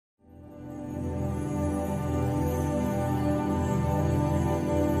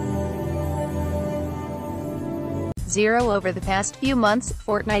0. Over the past few months,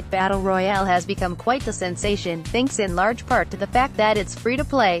 Fortnite Battle Royale has become quite the sensation, thanks in large part to the fact that it's free to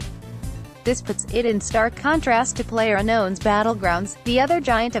play. This puts it in stark contrast to PlayerUnknown's Battlegrounds, the other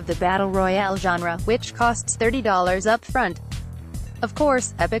giant of the Battle Royale genre, which costs $30 upfront. Of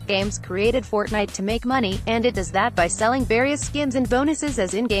course, Epic Games created Fortnite to make money, and it does that by selling various skins and bonuses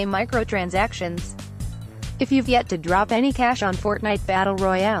as in-game microtransactions. If you've yet to drop any cash on Fortnite Battle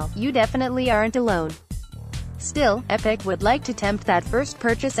Royale, you definitely aren't alone. Still, Epic would like to tempt that first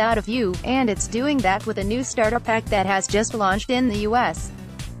purchase out of you, and it's doing that with a new starter pack that has just launched in the US.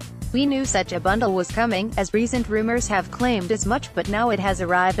 We knew such a bundle was coming, as recent rumors have claimed as much, but now it has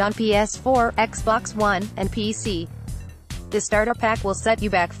arrived on PS4, Xbox One, and PC. The starter pack will set you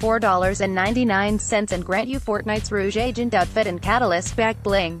back $4.99 and grant you Fortnite's Rouge Agent outfit and Catalyst back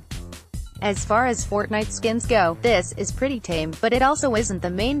bling. As far as Fortnite skins go, this is pretty tame, but it also isn't the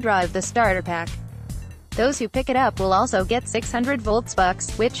main draw of the starter pack. Those who pick it up will also get 600 volts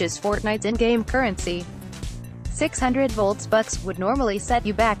bucks, which is Fortnite's in-game currency. 600 volts bucks would normally set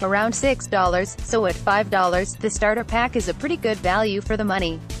you back around $6, so at $5, the starter pack is a pretty good value for the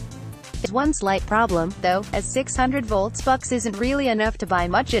money. There's one slight problem, though, as 600 volts bucks isn't really enough to buy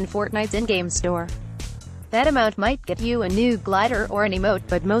much in Fortnite's in-game store. That amount might get you a new glider or an emote,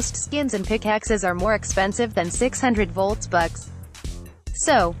 but most skins and pickaxes are more expensive than 600 volts bucks.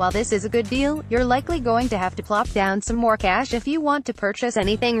 So, while this is a good deal, you're likely going to have to plop down some more cash if you want to purchase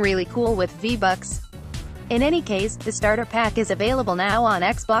anything really cool with V-Bucks. In any case, the starter pack is available now on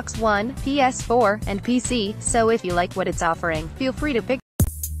Xbox One, PS4, and PC, so if you like what it's offering, feel free to pick